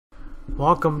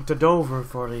Welcome to Dover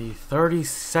for the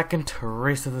 32nd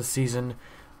race of the season.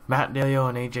 Matt Dalio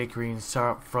and AJ Green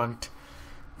start up front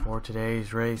for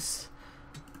today's race.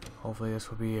 Hopefully this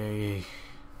will be a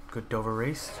good Dover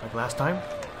race like last time.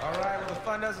 Alright, well the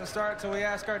fun doesn't start until we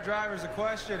ask our drivers a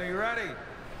question. Are you ready?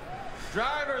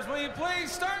 Drivers, will you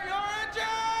please start your engine?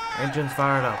 Engines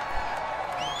fired up.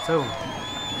 So,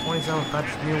 27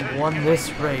 Patrick Mule won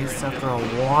this race after a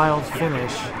wild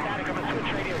finish.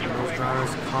 Those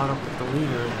drivers caught up with the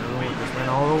leader and everyone just went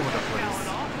all over the place.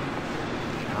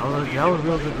 That was a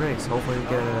real good race. Hopefully we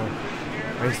get a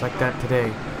race like that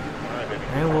today.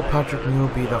 And will Patrick Mule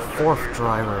be the fourth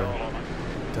driver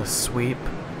to sweep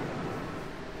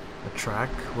the track?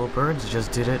 Will Burns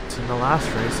just did it in the last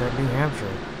race at New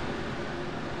Hampshire.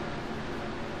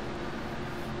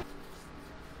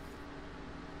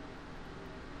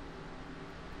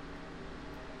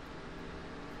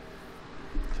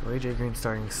 So AJ Green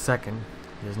starting second.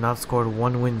 He has not scored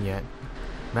one win yet.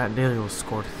 Matt Dalio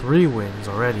scored 3 wins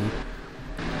already.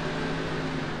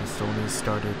 He still only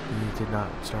started. He did not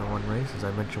start one race, as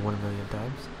I mentioned 1 million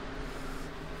times.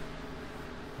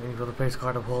 Waiting for the pace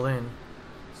car to pull in.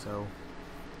 So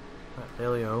Matt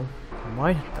Dalio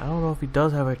might. I don't know if he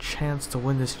does have a chance to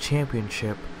win this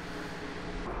championship.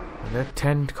 And that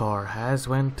 10 car has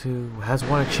won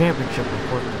a championship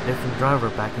with a different driver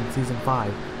back in season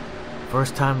 5.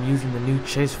 First time using the new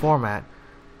chase format,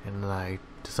 and I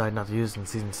decided not to use it in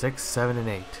season 6, 7, and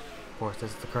 8. Of course,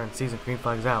 this is the current season. Green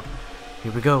flag's out.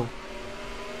 Here we go.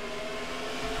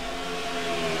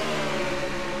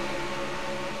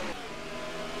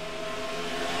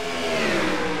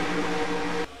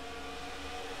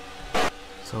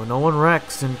 So no one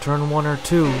wrecks in turn 1 or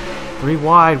 2. 3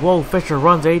 wide. Whoa, Fisher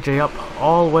runs AJ up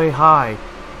all the way high.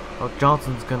 Buck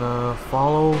Johnson's gonna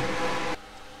follow.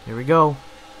 Here we go.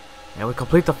 And we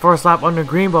complete the first lap under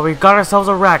green, but we got ourselves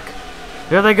a wreck.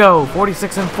 There they go,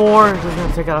 46 and 4. We're going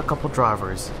to take out a couple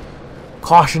drivers.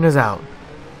 Caution is out.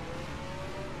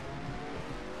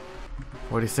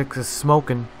 46 is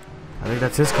smoking. I think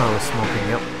that's his car was smoking,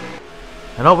 yep.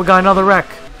 And oh, we got another wreck.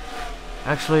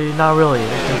 Actually, not really.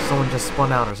 It's just someone just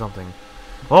spun out or something.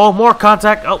 Oh, more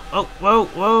contact. Oh, whoa,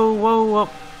 whoa, whoa, whoa.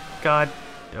 God.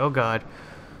 Oh, God.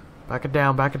 Back it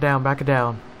down, back it down, back it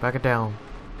down, back it down.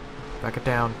 Back it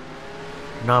down.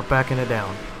 Not backing it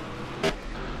down.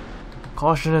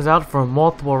 Caution is out for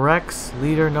multiple wrecks.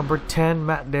 Leader number 10,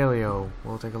 Matt Dalio.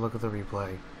 We'll take a look at the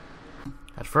replay.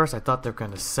 At first, I thought they were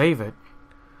going to save it.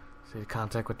 See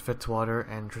contact with Fitzwater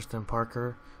and Tristan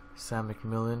Parker. Sam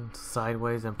McMillan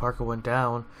sideways, and Parker went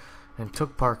down and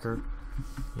took Parker.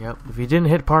 Yep. If he didn't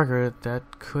hit Parker,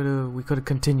 we could have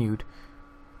continued.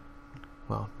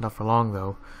 Well, not for long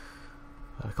though.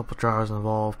 A couple drivers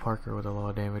involved. Parker with a lot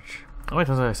of damage. How many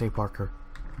times did I say Parker?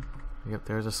 Yep,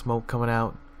 there's a smoke coming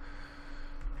out.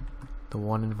 The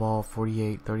one involved,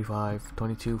 48, 35,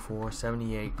 22, 4,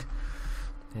 78.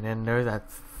 And then there's that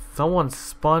someone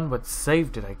spun but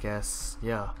saved it, I guess.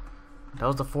 Yeah. That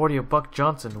was the 40 of Buck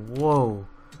Johnson. Whoa.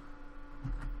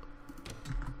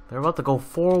 They're about to go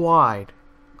 4 wide.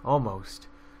 Almost.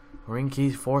 Ring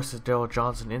Keys forces Daryl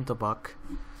Johnson into Buck.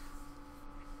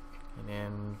 And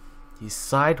then he's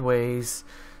sideways.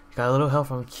 Got a little help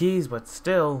from Keys, but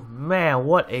still, man,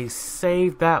 what a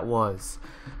save that was.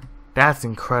 That's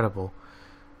incredible.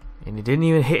 And he didn't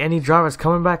even hit any drivers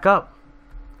coming back up.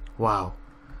 Wow.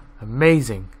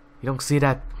 Amazing. You don't see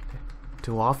that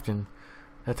too often.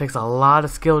 That takes a lot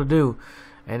of skill to do.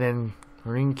 And then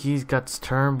Marine Keys gets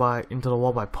turned into the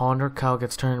wall by Ponder. Kyle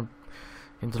gets turned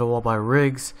into the wall by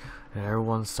Riggs. And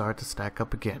everyone started to stack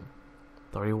up again.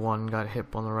 31 got hit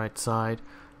on the right side.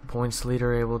 Points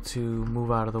leader able to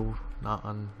move out of the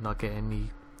not get any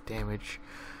damage.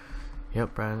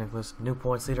 Yep, Brandon Nicholas, new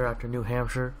points leader after New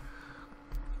Hampshire.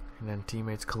 And then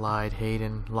teammates collide.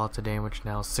 Hayden, lots of damage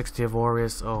now. 60 of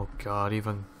Aureus. Oh god,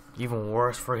 even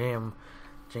worse for him.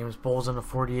 James Bowles in the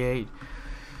 48.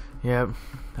 Yep,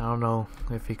 I don't know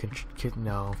if he can.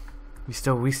 No, we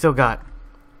still got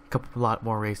a lot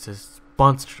more races.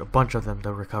 A bunch of them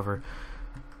to recover.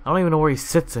 I don't even know where he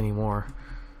sits anymore.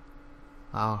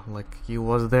 Oh, like he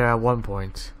was there at one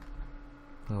point.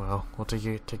 Oh well, we'll take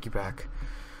you back.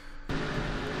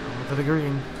 On to the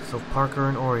green. So Parker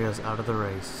and Oria's out of the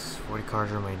race. 40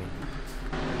 cars remaining.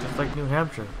 Just like New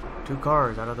Hampshire, 2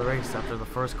 cars out of the race after the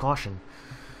first caution.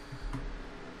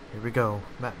 Here we go.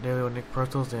 Matt Dalio, Nick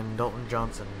Purcell, and Dalton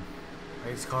Johnson.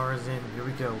 Race car is in. Here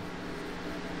we go.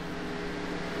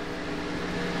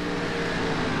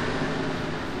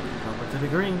 Over to the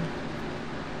green.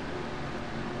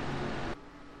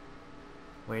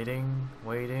 Waiting,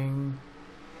 waiting.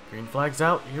 Green flag's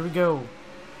out. Here we go.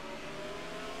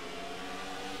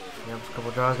 Yep, a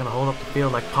couple drivers gonna hold up the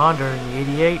field like Ponder in the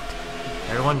 88.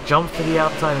 Everyone jumps to the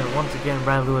outside, and once again,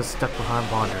 Brad Lewis stuck behind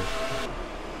Ponder.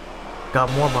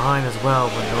 Got more behind as well,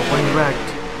 but nobody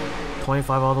wrecked.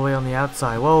 25 all the way on the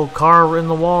outside. Whoa, car in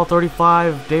the wall,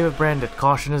 35. David Brandit.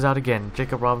 Caution is out again.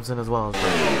 Jacob Robinson as well.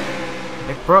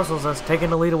 Nick Brussels has taken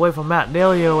the lead away from Matt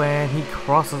Dalio, and he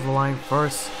crosses the line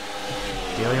first.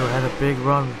 Dalio had a big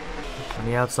run on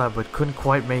the outside, but couldn't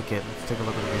quite make it. Let's take a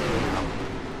look at the video now.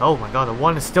 Oh my god, the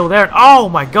one is still there. Oh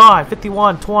my god,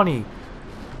 51-20.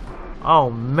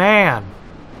 Oh man.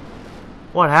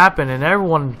 What happened? And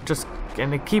everyone just,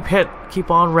 and they keep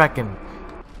on wrecking.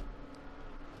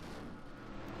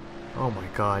 Oh my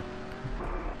god.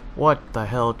 What the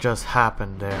hell just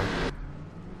happened there?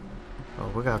 Oh,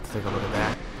 we're gonna have to take a look at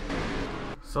that.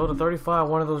 So the 35,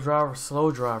 one of those drivers,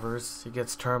 slow drivers, he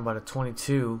gets turned by the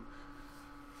 22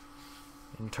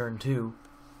 in turn 2.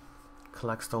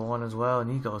 Collects the 1 as well,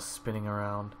 and he goes spinning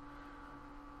around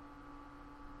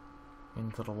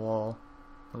into the wall.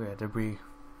 Look at that debris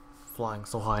flying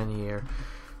so high in the air.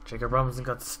 Jacob Robinson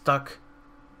got stuck.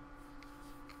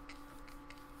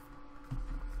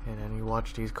 And then you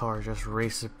watch these cars just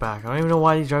race it back. I don't even know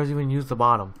why these drivers even use the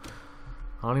bottom.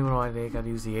 I don't even know why they gotta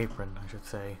use the apron, I should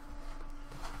say.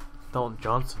 Dalton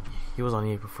Johnson, he was on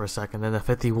the apron for a second. Then the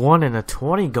 51 and the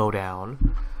 20 go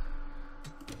down.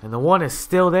 And the 1 is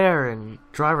still there, and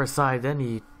driver's side, then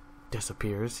he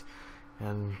disappears.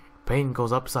 And Payton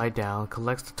goes upside down,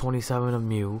 collects the 27 of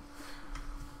Mew.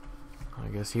 I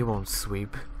guess he won't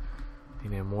sweep.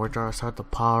 And then more drivers start to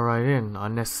pile right in.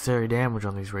 Unnecessary damage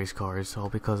on these race cars, all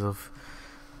because of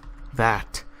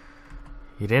that.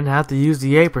 You didn't have to use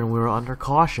the apron. We were under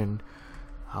caution.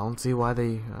 I don't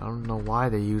know why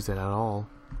they used it at all.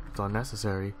 It's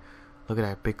unnecessary. Look at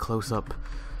that big close-up.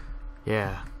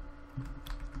 Yeah.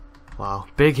 Wow.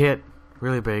 Big hit.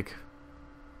 Really big.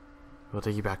 We'll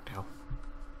take you back now.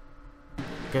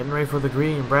 Getting ready for the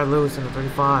green. Brad Lewis in the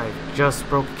 35. Just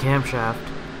broke the camshaft.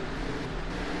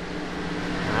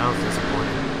 That was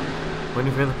disappointing.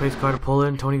 Waiting for the pace car to pull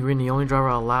in. Tony Green, the only driver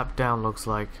a lap down, looks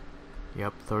like.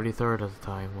 Yep, 33rd at the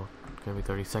time. Well, it's going to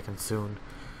be 32nd soon.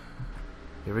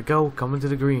 Here we go, coming to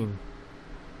the green.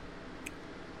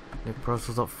 Nick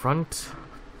Brussels up front.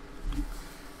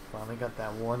 Finally got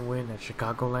that one win at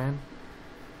Chicagoland.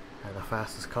 Had the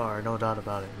fastest car, no doubt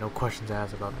about it. No questions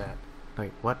asked about that.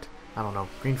 Wait, what? I don't know.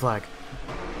 Green flag.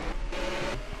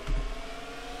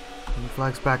 Green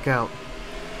flag's back out.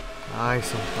 I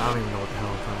don't even know what the hell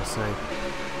I'm trying to say.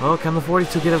 Well, can the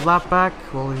 42 get his lap back?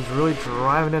 Well, he's really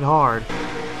driving it hard.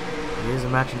 He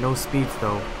isn't matching no speeds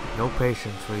though. No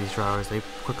patience for these drivers. They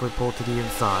quickly pull to the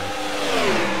inside.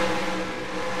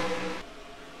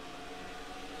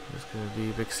 There's going to be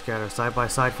a big scatter. Side by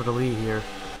side for the lead here.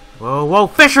 Whoa, whoa.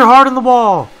 Fisher hard on the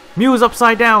wall. Mew's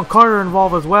upside down. Carter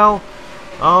involved as well.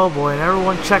 Oh boy, and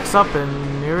everyone checks up,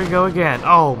 and here we go again.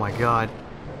 Oh my god.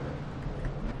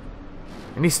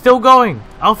 And he's still going.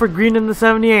 Alfred Green in the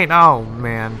 78. Oh,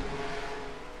 man.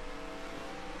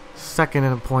 Second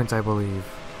in the points, I believe.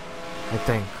 I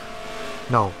think.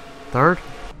 No. Third?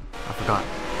 I forgot.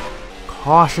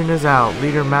 Caution is out.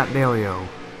 Leader Matt Dalio.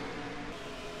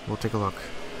 We'll take a look.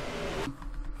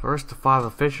 First to 5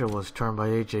 of Fisher was turned by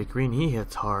AJ Green. He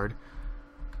hits hard.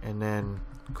 And then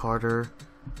Carter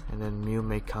and then Mew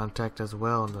make contact as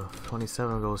well. And the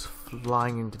 27 goes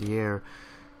flying into the air.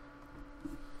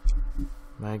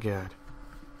 My god.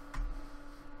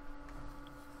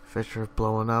 Fisher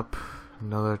blowing up.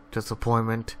 Another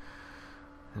disappointment.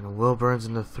 And Will Burns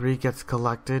in the 3 gets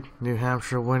collected. New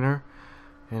Hampshire winner.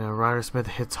 And Ryder Smith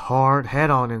hits hard. Head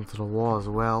on into the wall as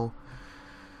well.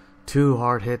 2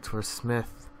 hard hits for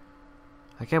Smith.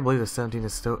 I can't believe the 17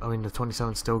 is still, the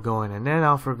 27 is still going. And then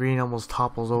Alfred Green almost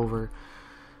topples over.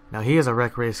 Now he has a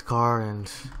wreck race car,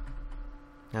 and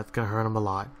that's going to hurt him a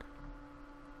lot.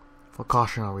 What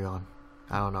caution are we on?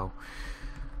 I don't know.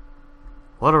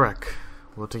 What a wreck.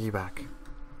 We'll take you back.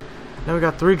 Now we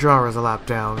got 3 drivers a lap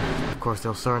down. Of course,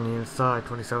 they'll start on the inside.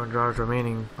 27 drivers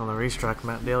remaining on the racetrack.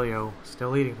 Matt Dalio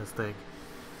still leading this thing.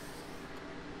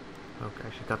 Okay,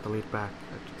 actually got the lead back,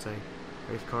 I should say.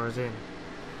 Race car is in.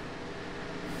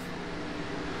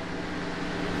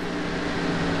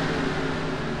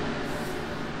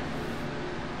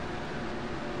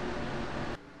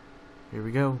 Here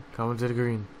we go, coming to the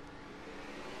green.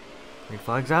 Green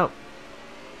flag's out.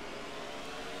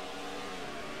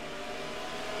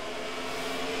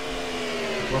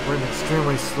 Well, we're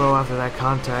extremely slow after that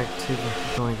contact.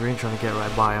 Tony Green trying to get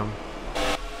right by him.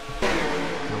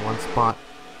 And 1 spot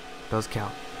does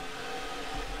count.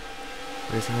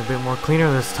 Racing a bit more cleaner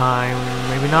this time.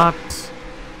 Maybe not.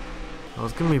 Oh,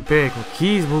 it's gonna be big.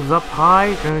 McKees moves up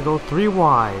high. Gonna go 3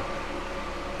 wide.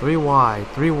 3 wide.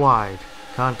 3 wide.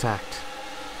 Contact.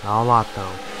 Not a lot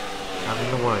though.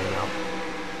 Nothing to worry about.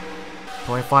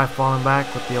 25 falling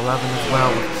back with the 11 as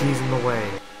well, with Keys in the way.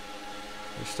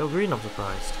 They're still green, I'm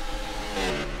surprised.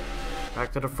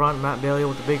 Back to the front, Matt Daly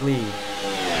with the big lead.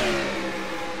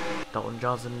 Dalton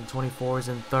Johnson in 24 is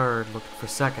in third, looking for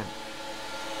second.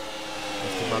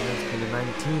 Mr. Babinski in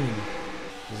 19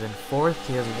 is in fourth.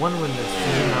 He has 1 win this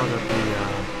season.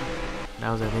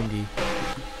 Now he's at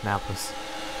Indianapolis.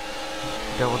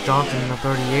 Daryl Johnson in the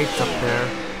 38's up there.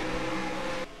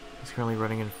 He's currently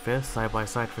running in fifth, side by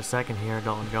side for second here.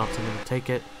 Dalton Johnson gonna take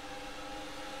it.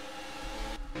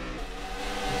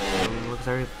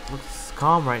 Looks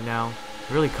calm right now,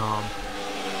 really calm.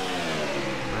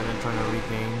 Brandon trying to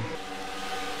regain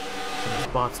some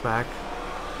spots back.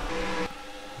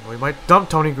 We might dump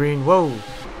Tony Green. Whoa! Use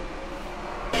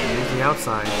the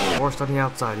outside. Forced on the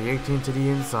outside. The 18 to the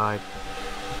inside.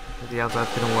 If the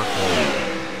outside's gonna work.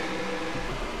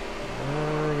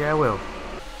 Yeah, it will.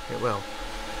 It will.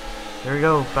 There we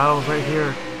go. Battles right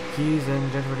here. Keys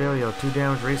and Jennifer Delio. 2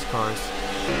 damaged race cars.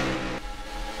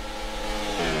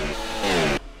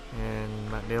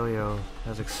 And Matt Delio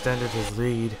has extended his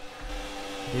lead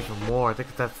even more. I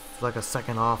think that's like a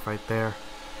second off right there.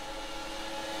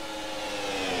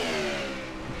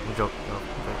 Joke. Oh,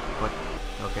 but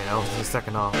okay, that was the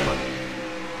second off, but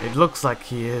it looks like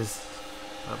he is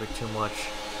a bit too much.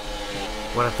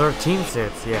 When a 13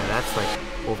 sits, yeah, that's like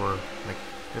over, like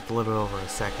just a little bit over a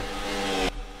second.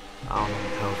 I don't know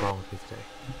what the hell's wrong with me today.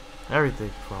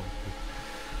 Everything's wrong with me.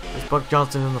 There's Buck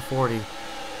Johnson in the 40.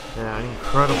 Yeah, an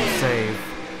incredible save.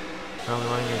 Currently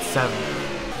running in 7th.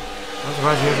 I'm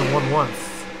surprised he hasn't won once.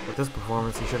 With this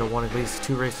performance, he should have won at least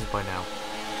 2 races by now.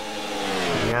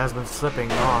 He has been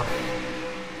slipping off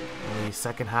in the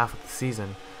second half of the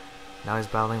season. Now he's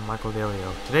battling Michael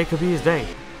Delio. Today could be his day.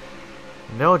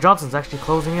 And Daryl Johnson's actually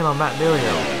closing in on Matt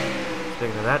Delio.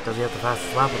 Speaking of that, does he have the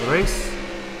fastest lap of the race?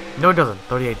 No, he doesn't.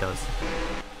 38 does.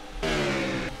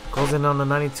 Closing in on the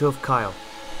 92 of Kyle.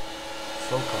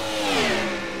 Slow car.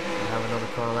 We have another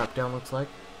car lap down, looks like.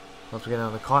 Unless we get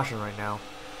another caution right now.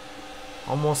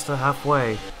 Almost to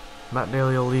halfway. Matt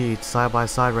Delio leads side by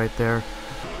side right there.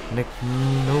 Nick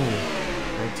no.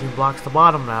 19 blocks the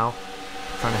bottom now.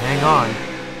 Trying to hang on.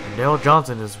 And Dale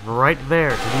Johnson is right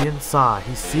there to the inside.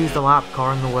 He sees the lap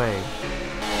car in the way.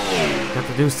 You have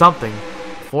to do something.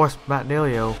 Force Matt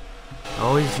Delio.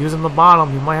 Oh, he's using the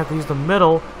bottom. He might have to use the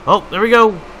middle. Oh, there we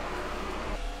go.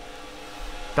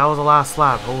 That was the last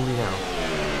lap. Holy hell.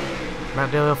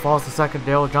 Matt Delio falls to second.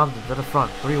 Dale Johnson to the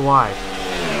front. 3 wide.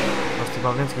 Rusty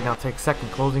Malvinsky now takes second.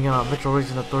 Closing in on Mitchell Riggs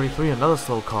in the 33. Another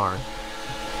slow car.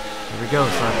 Here we go,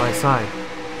 side by side.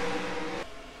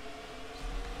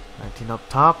 19 up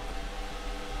top.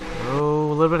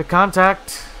 Oh, a little bit of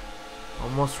contact.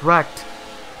 Almost wrecked.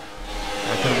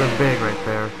 That could have been big right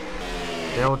there.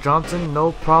 Dale Johnson,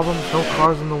 no problems, no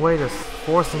cars in the way to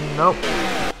force him. Nope.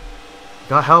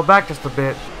 Got held back just a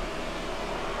bit.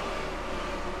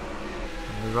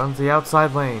 And he runs the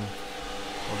outside lane.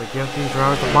 Well, they give these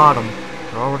drivers the bottom.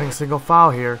 They're all running single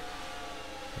file here.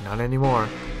 Not anymore.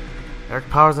 Eric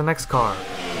Powers the next car.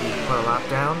 Put a lap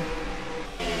down.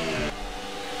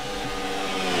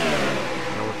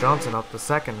 Noah Johnson up to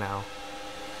second now.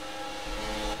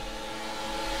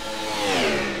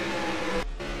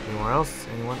 Anyone else?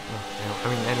 Anyone? No, I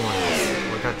mean anyone else.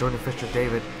 We got Jordan Fisher,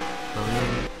 David,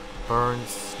 Marine,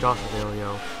 Burns, Josh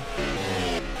Adelio.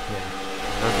 And yeah,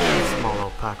 that's a small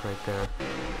little pack right there.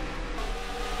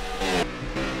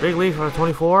 Big lead for the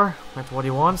 24. That's what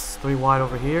he wants. 3 wide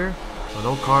over here. So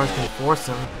no cars can force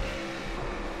him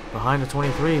behind the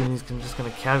 23, and he's just going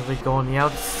to casually go on the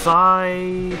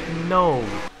outside. No.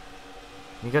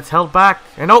 He gets held back,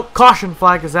 and oh, caution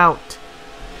flag is out.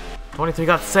 23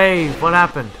 got saved. What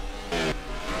happened? The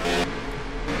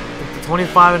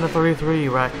 25 and the 33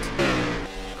 wrecked.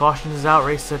 Caution is out.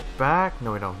 Race it back.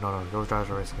 No, we don't. No, those drivers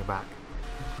are racing it back.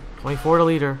 24 the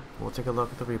leader. We'll take a look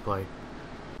at the replay.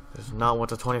 This is not what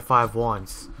the 25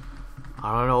 wants.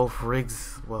 I don't know if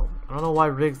Riggs, well, I don't know why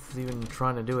Riggs is even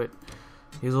trying to do it.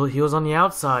 He was on the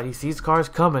outside. He sees cars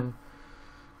coming.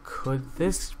 Could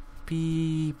this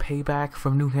be payback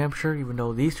from New Hampshire? Even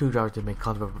though these 2 drivers didn't make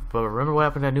contact. But remember what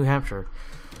happened at New Hampshire.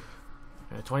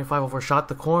 25 overshot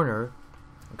the corner.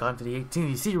 Got into the 18.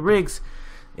 You see Riggs.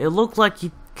 It looked like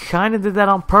he kind of did that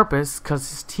on purpose. Because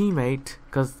his teammate.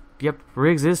 Because, yep,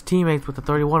 Riggs is teammates with the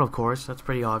 31, of course. That's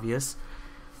pretty obvious.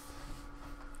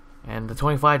 And the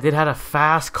 25 did have a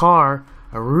fast car,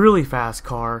 a really fast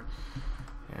car,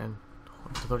 and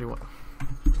the 31.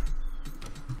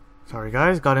 Sorry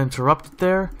guys, got interrupted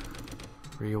there.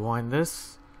 rewind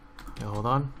this. Okay, hold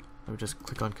on. Let me just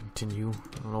click on continue.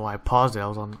 I don't know why I paused it. I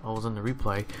was in the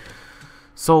replay.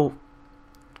 So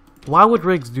why would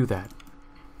Riggs do that?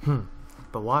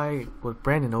 But why would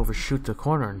Brandon overshoot the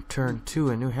corner in turn 2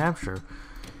 in New Hampshire?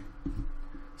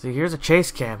 See, here's a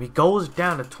chase cam. He goes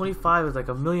down to 25. It's like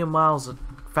a million miles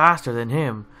faster than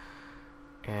him,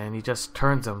 and he just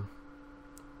turns him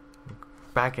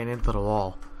back and into the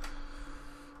wall.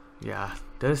 Yeah,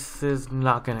 this is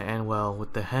not going to end well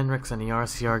with the Hendricks and the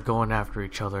RCR going after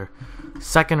each other.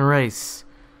 Second race.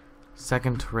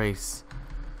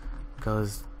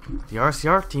 Because the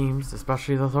RCR teams,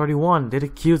 especially the 31, did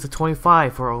accuse the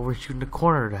 25 for overshooting the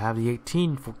corner to have the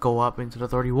 18 go up into the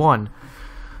 31.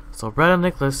 So Brett and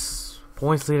Nicholas,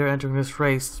 points leader entering this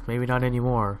race, maybe not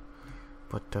anymore.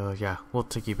 But yeah, we'll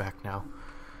take you back now.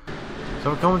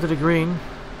 So we're coming to the green.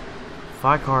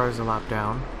 5 cars a lap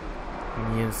down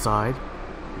on the inside.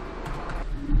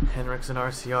 Hendricks and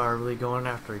RCR are really going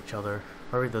after each other.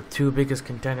 Probably the 2 biggest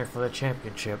contenders for the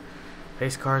championship.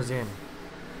 Pace cars in.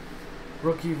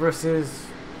 Rookie versus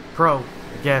pro,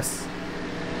 I guess.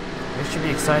 This should be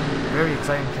exciting, very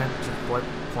exciting championship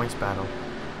points battle.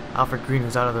 Alfred Green,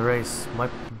 who's out of the race,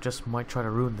 might try to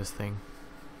ruin this thing.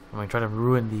 I mean, try to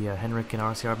ruin the Hendrick and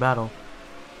RCR battle.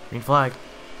 Green flag.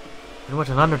 Pretty much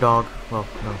an underdog. Well,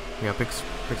 no, yeah, big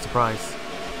surprise.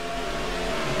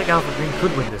 I think Alfred Green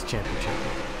could win this championship.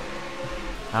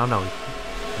 I don't know.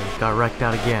 He got wrecked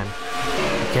out again.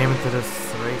 He came into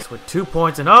this race with 2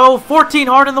 points and 14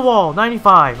 hard in the wall.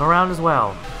 95 around as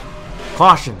well.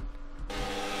 Caution.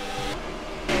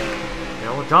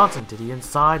 Daryl Johnson to the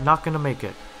inside, not gonna make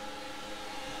it.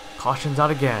 Caution's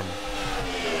out again.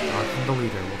 From the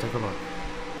leader, we'll take a look.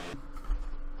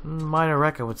 Minor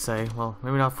wreck, I would say. Well,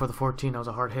 maybe not for the 14, that was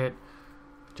a hard hit.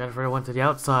 Jennifer went to the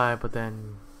outside, but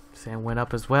then Sam went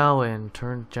up as well and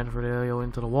turned Jennifer Delio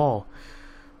into the wall.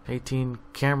 18,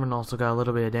 Cameron also got a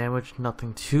little bit of damage.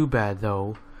 Nothing too bad,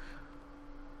 though.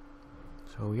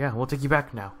 So, yeah, we'll take you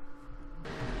back now.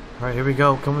 Alright, here we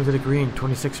go. Coming to the green.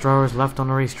 26 drivers left on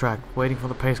the racetrack, waiting for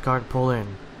the pace car to pull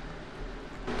in.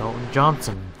 Dalton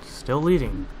Johnson, still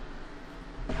leading.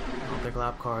 Big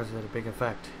lap cars had a big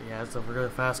effect. He has a really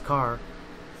fast car,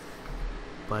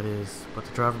 but the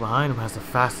driver behind him has the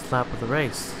fastest lap of the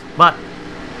race. But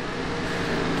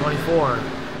 24,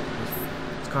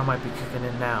 his car might be kicking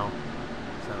in now.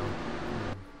 So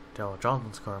Daryl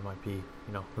Johnson's car might be,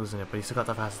 losing it, but he still got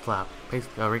the fastest lap.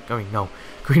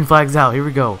 Green flag's out. Here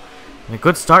we go. And a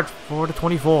good start for the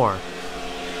 24.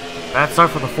 Bad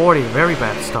start for the 40. Very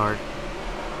bad start.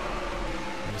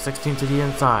 And the 16 to the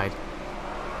inside.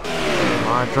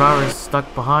 Our driver's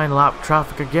stuck behind lap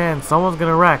traffic again. Someone's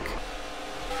gonna wreck.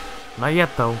 Not yet,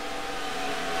 though.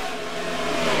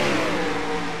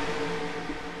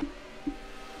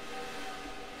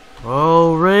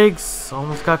 Oh, Riggs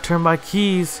almost got turned by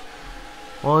Keys.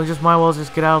 Well, he just might as well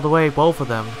just get out of the way, both of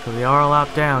them, because they are a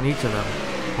lap down, each of them.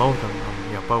 Both of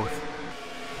them, yeah, both.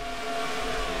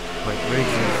 Wait,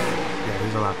 Riggs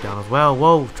he's a lap down as well.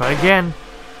 Whoa, try again.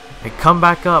 They come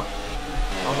back up.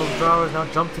 All those drivers now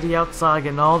jump to the outside,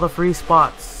 getting all the free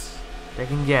spots they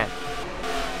can get.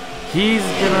 He's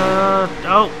gonna...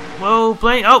 whoa,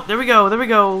 plane. Oh, there we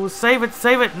go. Save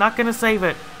it. Not gonna save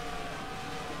it.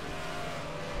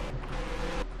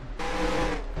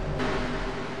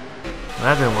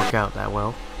 That didn't work out that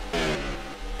well.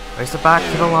 Race it back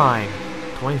to the line.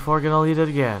 24 gonna lead it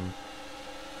again.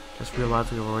 Just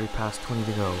realized we've already passed 20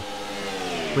 to go.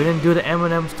 We didn't do the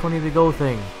M&M's 20 to go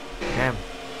thing. Damn.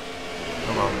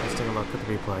 Oh well, let's take a look at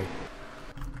the replay.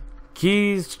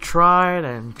 Keys tried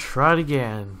and tried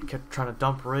again. Kept trying to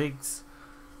dump Riggs,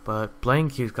 but Blaine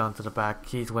Keys gone to the back.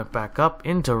 Keys went back up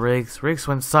into Riggs. Riggs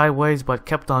went sideways but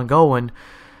kept on going.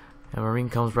 And Marine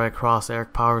comes right across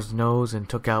Eric Powers' nose and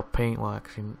took out Payne.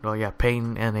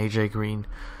 Payne and AJ Green.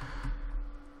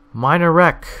 Minor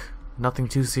wreck. Nothing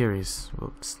too serious.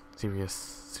 Oops,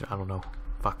 serious. I don't know.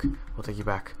 Fuck. We'll take you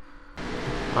back.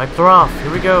 Lights are off.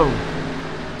 Here we go.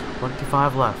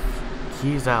 25 left.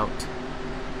 Keys out.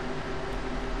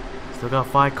 Still got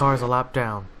 5 cars a lap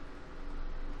down.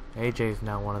 AJ's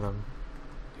now one of them.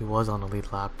 He was on the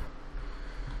lead lap.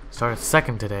 Started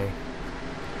second today.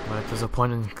 But a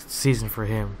disappointing season for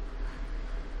him.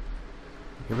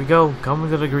 Here we go.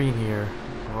 Coming to the green here.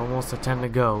 We're almost at 10 to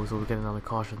go. So we're getting another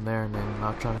caution there. And then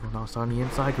now trying to start on the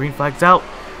inside. Green flag's out.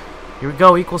 Here we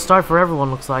go. Equal start for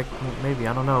everyone, looks like. Maybe.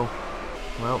 I don't know.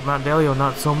 Well, Matt Delio,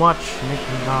 not so much. Nick,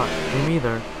 not. Him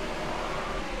either.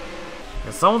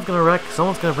 If someone's gonna wreck,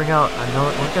 someone's gonna bring out. I know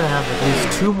we're gonna have at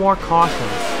least 2 more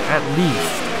cautions, at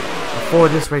least, before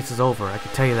this race is over. I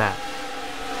can tell you that.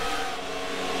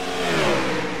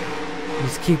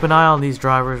 Just keep an eye on these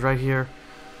drivers right here.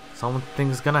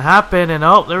 Something's gonna happen, and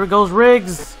oh, there goes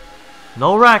Riggs.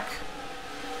 No wreck.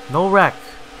 No wreck.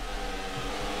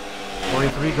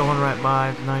 43 going right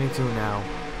by 92 now.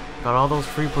 Got all those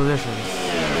free positions.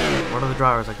 One of the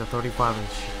drivers, like the 35 and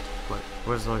shit. What?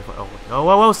 Where's the 35? Oh,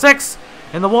 whoa, 6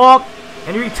 in the walk,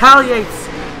 and he retaliates.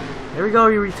 There we go,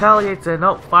 he retaliates, and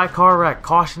oh, 5-car wreck.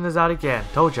 Caution is out again.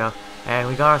 Told ya. And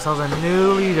we got ourselves a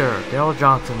new leader. Daryl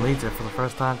Johnson leads it for the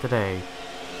first time today.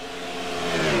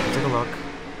 Take a look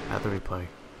at the replay.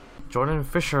 Jordan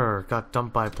Fisher got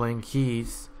dumped by Blaine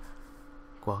Keys.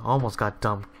 Well, almost got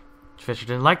dumped. Fisher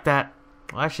didn't like that.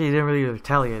 Well, actually, he didn't really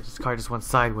retaliate. His car just went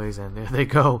sideways, and there they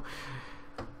go.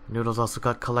 Noodles also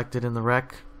got collected in the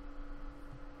wreck.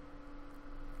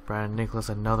 Brandon Nicholas,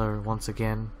 once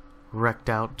again, wrecked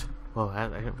out. Well,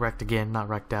 wrecked again, not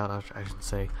wrecked out, I should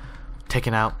say.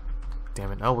 Taken out.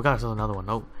 Damn it. Oh, we got ourselves another one.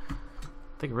 Oh. I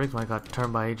think Riggs might got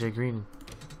turned by AJ Green.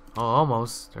 Oh,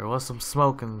 almost. There was some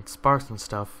smoke and sparks and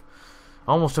stuff.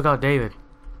 Almost took out David.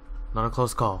 Not a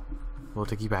close call. We'll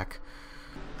take you back.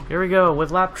 Here we go.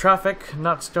 With lap traffic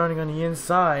not starting on the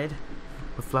inside.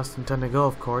 With less than 10 to go,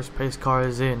 of course. Pace car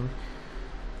is in.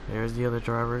 There's the other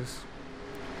drivers.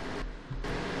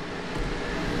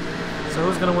 So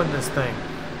who's going to win this thing?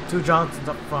 Two Johnsons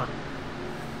up front.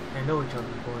 They know each other,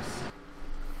 of course.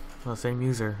 Well, same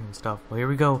user and stuff. Well, here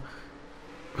we go.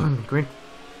 Green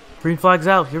flag's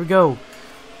out. Here we go.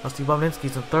 Rusty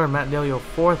Bobninski's in third. Matt Delio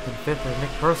fourth, and fifth is Nick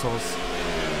Purcell's.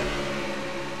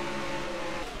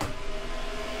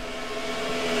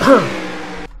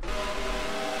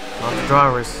 Lots of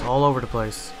drivers all over the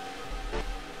place.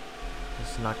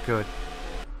 This is not good.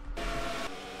 Here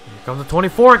comes the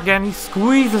 24 again. He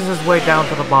squeezes his way down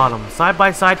to the bottom. Side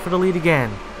by side for the lead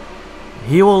again.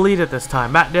 He will lead it this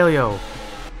time. Matt Delio.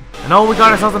 And oh, we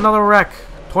got ourselves another wreck.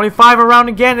 25 around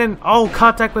again, and oh,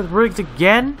 contact with Riggs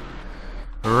again.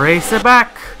 Race it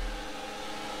back.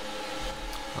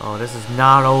 Oh, this is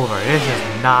not over. It's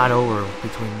just not over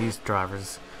between these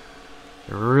drivers.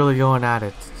 They're really going at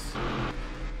it.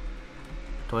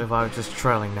 25 is just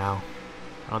trailing now.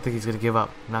 I don't think he's going to give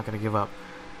up. Not going to give up.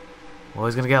 Well,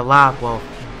 he's going to get lapped. Well,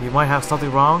 he might have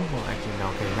something wrong. Well, actually, no.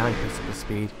 Okay, now he picks up his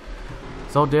speed.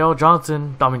 So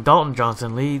Dalton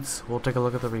Johnson leads. We'll take a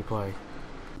look at the replay.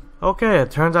 Okay, it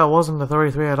turns out it wasn't the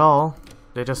 33 at all.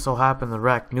 They just so happened to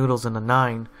wreck Noodles in the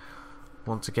 9.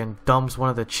 Once again, dumps one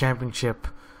of the championship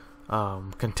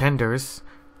contenders.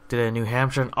 Did it in New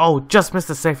Hampshire. And, oh, just missed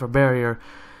a safer barrier.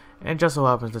 And just so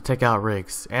happens to take out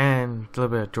Riggs. And a little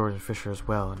bit of Jordan Fisher as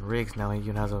well. And Riggs now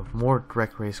even has a more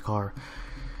direct race car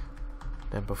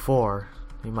than before.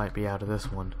 He might be out of this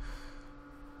one.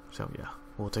 So, yeah.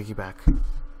 We'll take you back.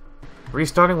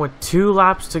 Restarting with 2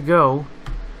 laps to go.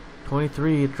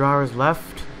 23 drivers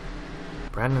left.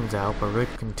 Brandon's out, but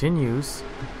Rick continues.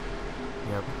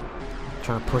 Yep.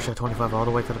 Trying to push that 25 all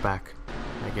the way to the back,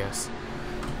 I guess.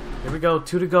 Here we go.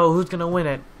 2 to go. Who's going to win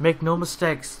it? Make no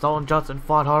mistakes. Dalton Johnson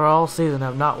fought hard all season.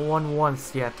 Have not won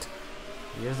once yet.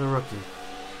 He is a rookie.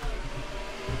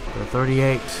 The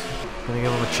 38. Going to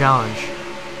give him a challenge.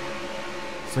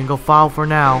 Single file for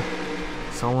now.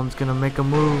 Someone's going to make a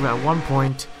move at one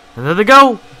point. And there they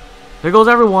go! There goes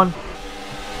everyone.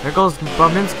 There goes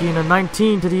Bobninski in the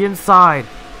 19 to the inside.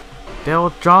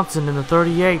 Dale Johnson in the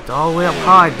 38 all the way up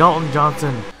high. Dalton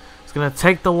Johnson is going to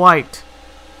take the white.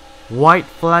 White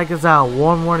flag is out.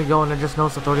 One more to go, and I just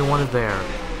noticed the 31 is there.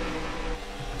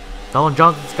 Dalton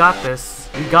Johnson's got this.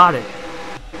 He got it.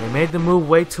 They made the move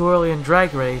way too early in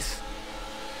drag race.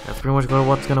 That's pretty much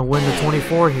what's going to win the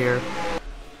 24 here.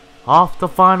 Off the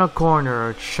final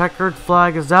corner. Checkered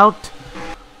flag is out.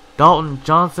 Dalton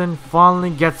Johnson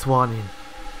finally gets one.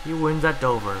 He wins at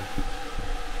Dover.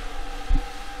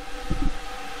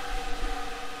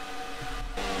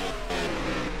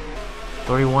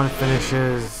 .31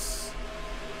 finishes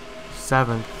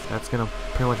 7th. That's gonna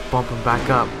pretty much bump him back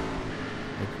up.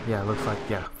 Yeah, looks like,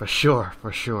 yeah, for sure.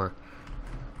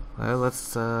 Well,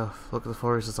 let's look at the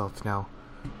full results now.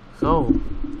 So,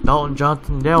 Dalton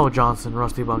Johnson, Dale Johnson,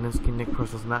 Rusty Bobninski, Nick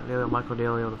Purcell, Matt Daly, Michael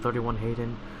Daly, the 31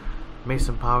 Hayden,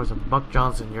 Mason Powers, and Buck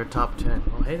Johnson, your top 10.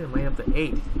 Well, Hayden made up to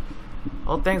 8.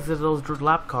 All thanks to those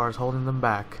lap cars holding them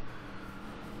back.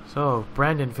 So,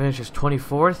 Brandon finishes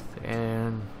 24th,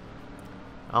 and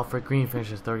Alfred Green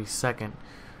finishes 32nd.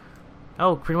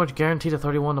 Oh, pretty much guaranteed a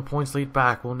 31 the points lead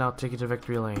back. We'll now take you to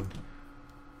victory lane.